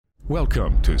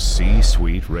Welcome to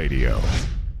C-Suite Radio.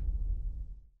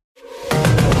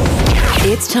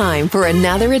 It's time for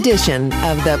another edition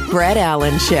of The Brett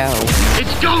Allen Show.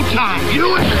 It's go time,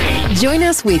 you and me! Join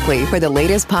us weekly for the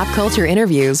latest pop culture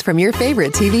interviews from your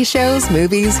favorite TV shows,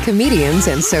 movies, comedians,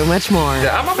 and so much more.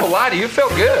 I'm not gonna lie to you,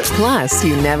 felt good. Plus,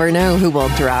 you never know who will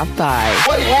drop by.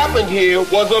 What happened here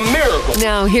was a miracle.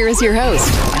 Now, here is your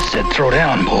host, I said throw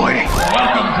down, boy.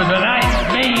 Welcome to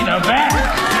tonight's main event.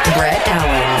 Brett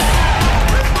Allen.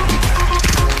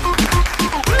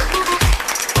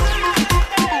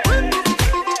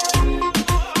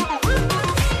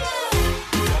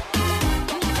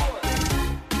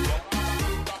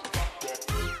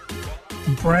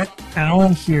 Brett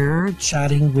Allen here,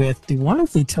 chatting with the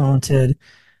wonderfully talented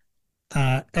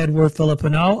Edouard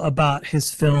Philipponnat about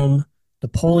his film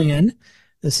Napoleon.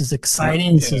 This is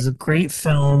exciting. This is a great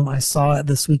film. I saw it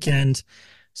this weekend.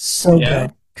 So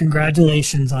good.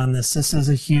 Congratulations on this. This is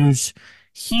a huge,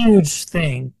 huge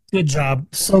thing. Good job.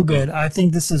 So good. I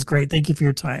think this is great. Thank you for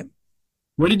your time.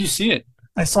 Where did you see it?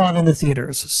 I saw it in the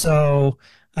theaters. So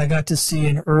I got to see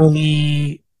an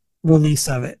early release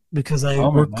of it because I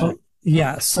work.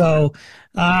 Yeah, so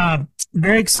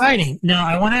very exciting. Now,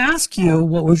 I want to ask you,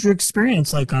 what was your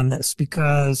experience like on this?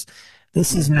 Because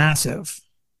this is massive.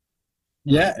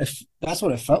 Yeah, that's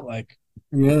what it felt like.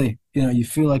 Really, you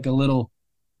feel like a little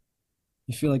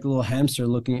hamster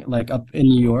looking like up in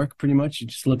New York. Pretty much, you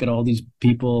just look at all these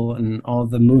people and all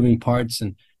the moving parts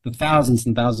and the thousands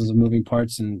and thousands of moving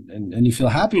parts, and you feel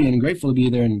happy and grateful to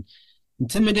be there and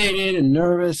intimidated and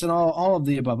nervous and all of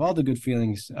the above, all the good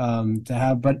feelings to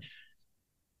have, but.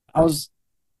 I don't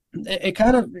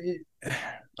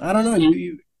know,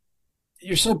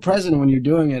 you're so present when you're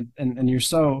doing it and you're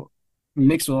so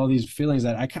mixed with all these feelings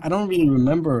that I don't really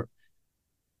remember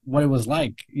what it was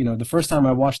like. The first time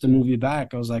I watched the movie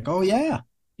back, I was like, oh yeah,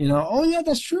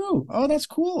 that's true. Oh, that's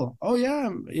cool. Oh yeah.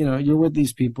 You're with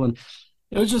these people, and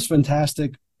it was just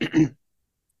fantastic.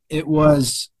 It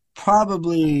was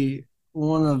probably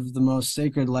one of the most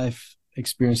sacred life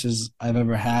experiences I've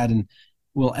ever had, and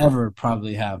will ever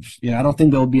probably have. I don't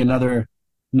think there'll be another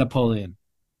Napoleon,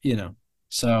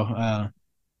 So,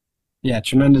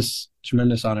 tremendous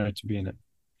honor to be in it.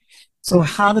 So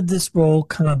how did this role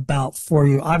come about for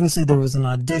you? Obviously, there was an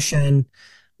audition.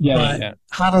 But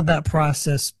how did that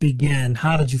process begin?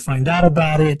 How did you find out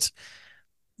about it?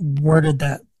 Where did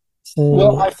that whole...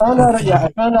 Well, I found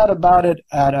out about it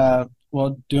at, I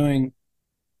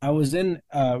was in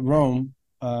Rome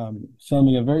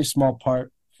filming a very small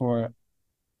part for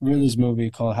Ridley's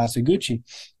movie called Haseguchi,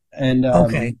 and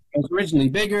it was originally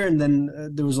bigger, and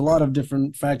then there was a lot of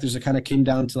different factors that kind of came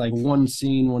down to like one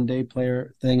scene, one day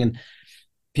player thing, and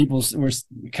people were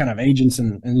kind of agents,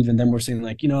 and even them were saying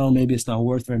like, maybe it's not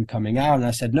worth him coming out, and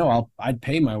I said no, I'd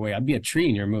pay my way, I'd be a tree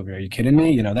in your movie. Are you kidding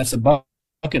me? That's a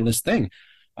bucket list thing,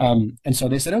 and so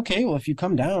they said, okay, well if you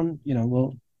come down,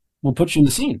 we'll put you in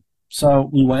the scene. So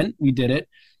we went, we did it.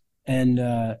 And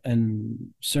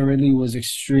Sir Ridley was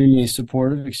extremely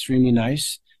supportive, extremely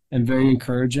nice, and very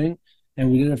encouraging.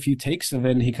 And we did a few takes of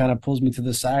it, and he kind of pulls me to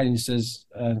the side and he says,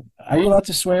 "Are you allowed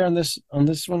to swear on this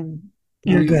one?"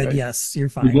 You're good. Yes, you're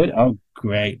fine. You're good. Oh,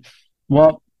 great.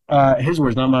 Well, his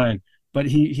words, not mine. But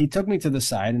he took me to the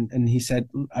side and he said,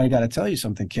 "I got to tell you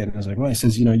something, kid." And I was like, "Well," he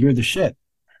says, "You're the shit."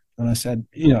 And I said,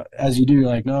 as you do, you're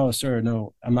like, "No, sir,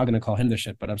 no, I'm not going to call him the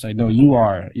shit." But I'm saying, "No, you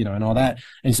are," and all that.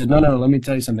 And he said, no, let me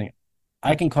tell you something.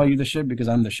 I can call you the shit because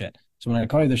I'm the shit. So when I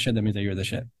call you the shit, that means that you're the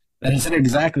shit. And he said it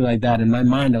exactly like that. In my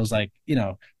mind, I was like,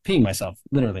 peeing myself,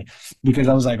 literally. Because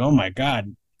I was like, oh my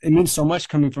God, it means so much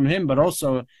coming from him, but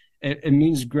also it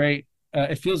means great.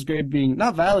 It feels great being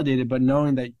not validated, but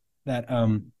knowing that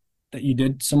you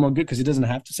did somewhat good, because he doesn't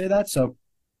have to say that. So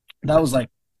that was the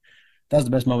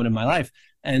best moment of my life.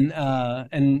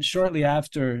 And shortly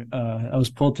after, I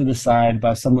was pulled to the side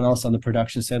by someone else on the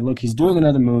production, said, look, he's doing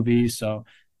another movie, so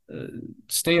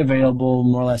stay available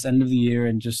more or less end of the year,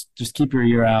 and just keep your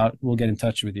ear out. We'll get in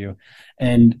touch with you.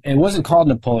 And it wasn't called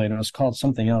Napoleon. It was called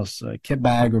something else, Kit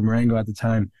Bag or Marengo at the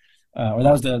time. Or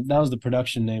that was the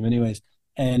production name anyways.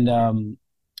 And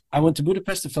I went to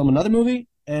Budapest to film another movie.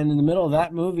 And in the middle of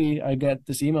that movie, I got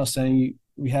this email saying,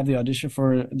 we have the audition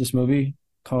for this movie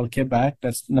called Kit Bag.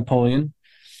 That's Napoleon.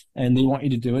 And they want you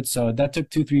to do it. So that took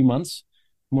 2-3 months.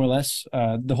 More or less,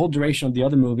 the whole duration of the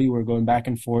other movie, we're going back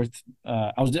and forth.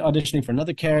 I was auditioning for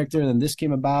another character, and then this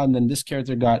came about, and then this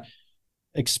character got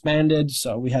expanded,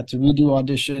 so we had to redo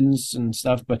auditions and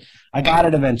stuff. But I got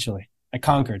it eventually. I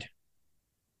conquered.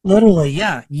 Literally,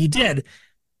 yeah, you did.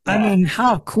 I mean,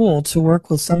 how cool to work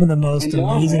with some of the most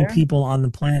amazing people on the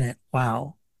planet.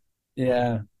 Wow.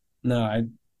 Yeah. No, I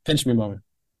pinch me moment.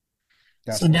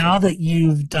 So now that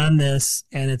you've done this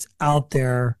and it's out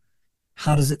there,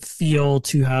 how does it feel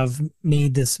to have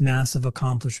made this massive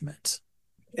accomplishment?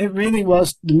 It really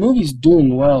was. The movie's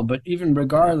doing well, but even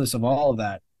regardless of all of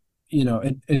that,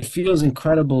 it feels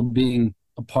incredible being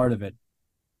a part of it.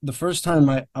 The first time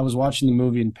I was watching the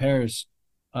movie in Paris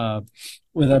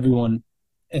with everyone,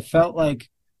 it felt like,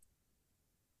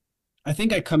 I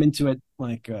think I come into it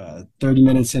like 30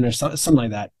 minutes in or something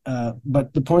like that.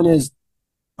 But the point is,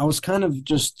 I was kind of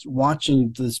just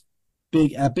watching this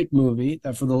big epic movie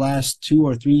that for the last 2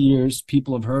 or 3 years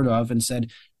people have heard of and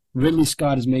said, Ridley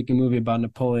Scott is making a movie about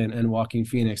Napoleon and Joaquin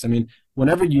Phoenix. I mean,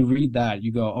 whenever you read that,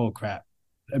 you go, oh, crap.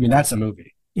 I mean, that's a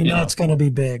movie. You know it's going to be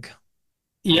big.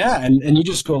 Yeah, and you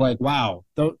just go like, wow,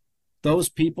 those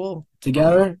people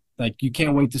together, like, you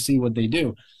can't wait to see what they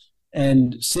do.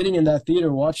 And sitting in that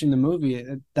theater watching the movie,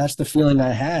 that's the feeling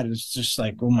I had. It's just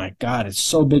like, oh, my God, it's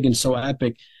so big and so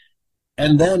epic.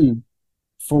 And then,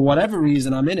 for whatever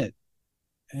reason, I'm in it.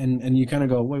 And you kind of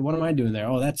go, wait, what am I doing there?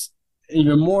 Oh, that's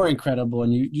even more incredible.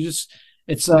 And you just,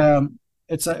 it's a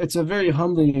very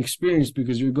humbling experience,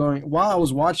 because you're going, while I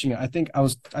was watching it,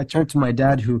 I turned to my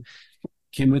dad, who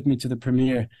came with me to the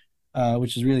premiere,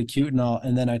 which is really cute and all.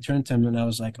 And then I turned to him and I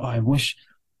was like, oh, I wish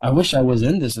I was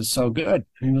in this. It's so good.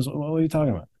 And he was, what are you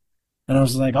talking about? And I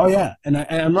was like, oh yeah. And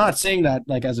I'm not saying that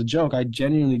like as a joke. I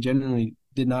genuinely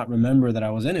did not remember that I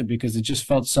was in it, because it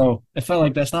felt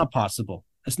like that's not possible.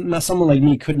 It's not, someone like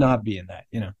me could not be in that,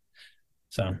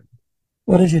 So.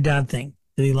 What did your dad think?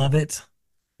 Did he love it?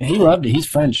 He loved it. He's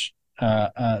French.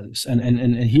 And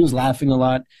he was laughing a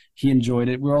lot. He enjoyed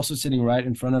it. We're also sitting right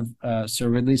in front of Sir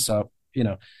Ridley. So,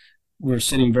 we're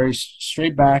sitting very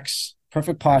straight backs,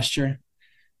 perfect posture,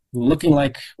 looking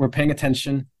like we're paying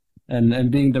attention and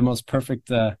being the most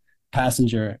perfect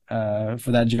passenger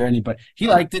for that journey. But he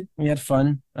liked it. We had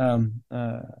fun.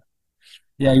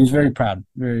 Yeah, he was very proud.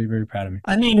 Very, very proud of me.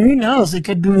 I mean, who knows? It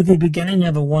could be the beginning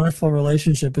of a wonderful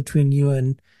relationship between you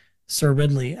and Sir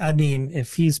Ridley. I mean,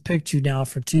 if he's picked you now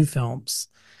for 2 films.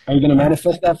 Are you going to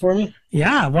manifest that for me?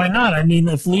 Yeah, why not? I mean,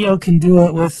 if Leo can do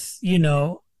it with,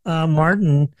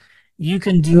 Martin, you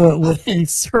can do it with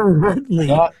Sir Ridley.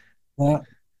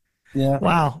 Yeah.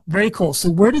 Wow, very cool.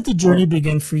 So where did the journey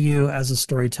begin for you as a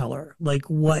storyteller? Like,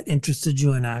 what interested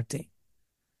you in acting?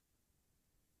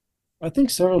 I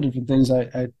think several different things.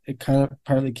 It kind of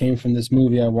partly came from this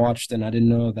movie I watched, and I didn't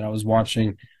know that I was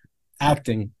watching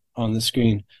acting on the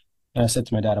screen. And I said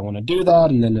to my dad, I want to do that,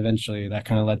 and then eventually that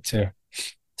kind of led to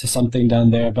something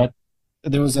down there. But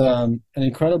there was an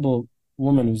incredible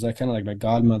woman who's like kind of like my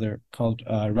godmother, called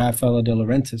Rafaela De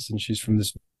Laurentiis, and she's from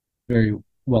this very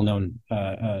well-known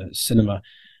cinema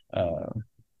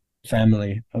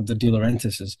family of the De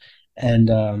Laurentiises,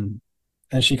 and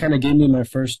she kind of gave me my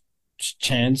first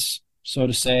chance, so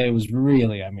to say. It was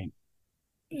really,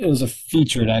 it was a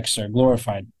featured extra,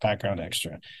 glorified background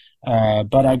extra.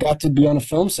 But I got to be on a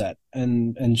film set,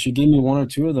 and she gave me 1 or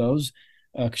 2 of those,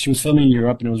 because she was filming in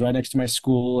Europe, and it was right next to my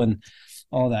school and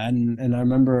all that. And I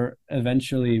remember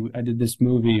eventually I did this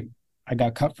movie. I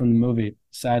got cut from the movie,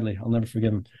 sadly. I'll never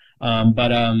forgive him.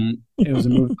 But it was a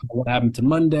movie called What Happened to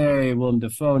Monday. Willem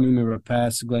Dafoe, Noomi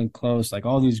Rapace, Glenn Close, like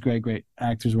all these great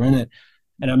actors were in it.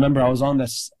 And I remember I was on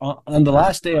the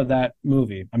last day of that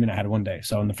movie. I had 1 day.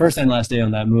 So on the first and last day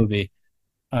on that movie,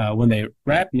 when they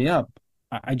wrapped me up,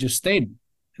 I just stayed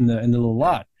in the little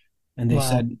lot. And they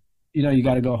said, you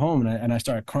got to go home. And I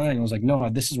started crying. I was like, no,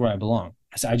 this is where I belong.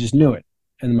 I said, I just knew it.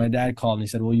 And my dad called and he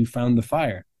said, well, you found the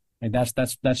fire. Like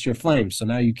that's your flame. So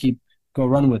now you go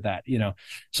run with that,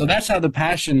 So that's how the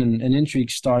passion and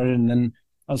intrigue started. And then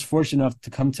I was fortunate enough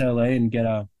to come to LA and get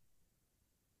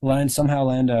land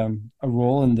a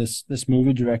role in this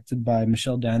movie directed by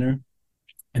Michelle Danner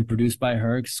and produced by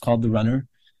her. It's called The Runner.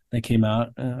 That came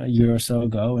out a year or so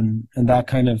ago, and that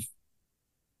kind of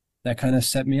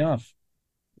set me off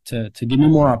to give me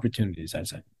more opportunities, I'd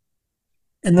say.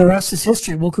 And the rest is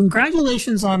history. Well,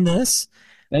 congratulations on this.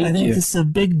 Thank you. I think this is a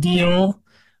big deal.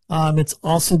 It's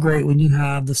also great when you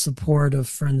have the support of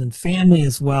friends and family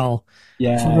as well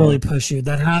to really push you.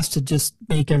 That has to just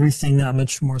make everything that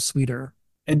much more sweeter.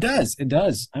 It does.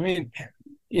 That's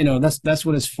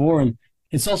what it's for. And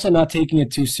it's also not taking it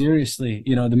too seriously.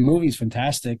 The movie's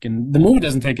fantastic, and the movie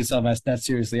doesn't take itself that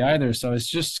seriously either. So it's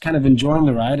just kind of enjoying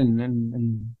the ride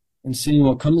and seeing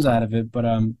what comes out of it. But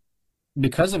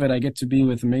because of it, I get to be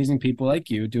with amazing people like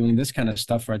you doing this kind of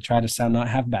stuff where I try to sound not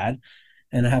half bad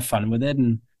and have fun with it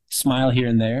and smile here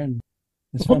and there. And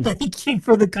it's fun. Well, thank you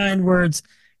for the kind words.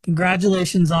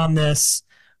 Congratulations on this.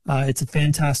 It's a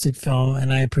fantastic film,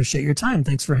 and I appreciate your time.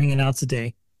 Thanks for hanging out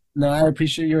today. No, I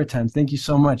appreciate your time. Thank you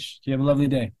so much. You have a lovely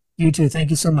day. You too. Thank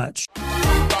you so much.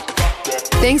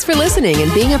 Thanks for listening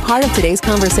and being a part of today's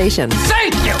conversation.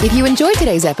 Thank you. If you enjoyed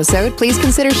today's episode, please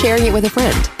consider sharing it with a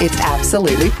friend. It's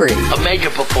absolutely free. A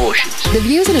major proportions. The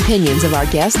views and opinions of our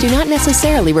guests do not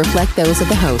necessarily reflect those of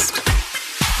the host.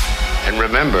 And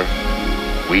remember,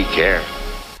 we care.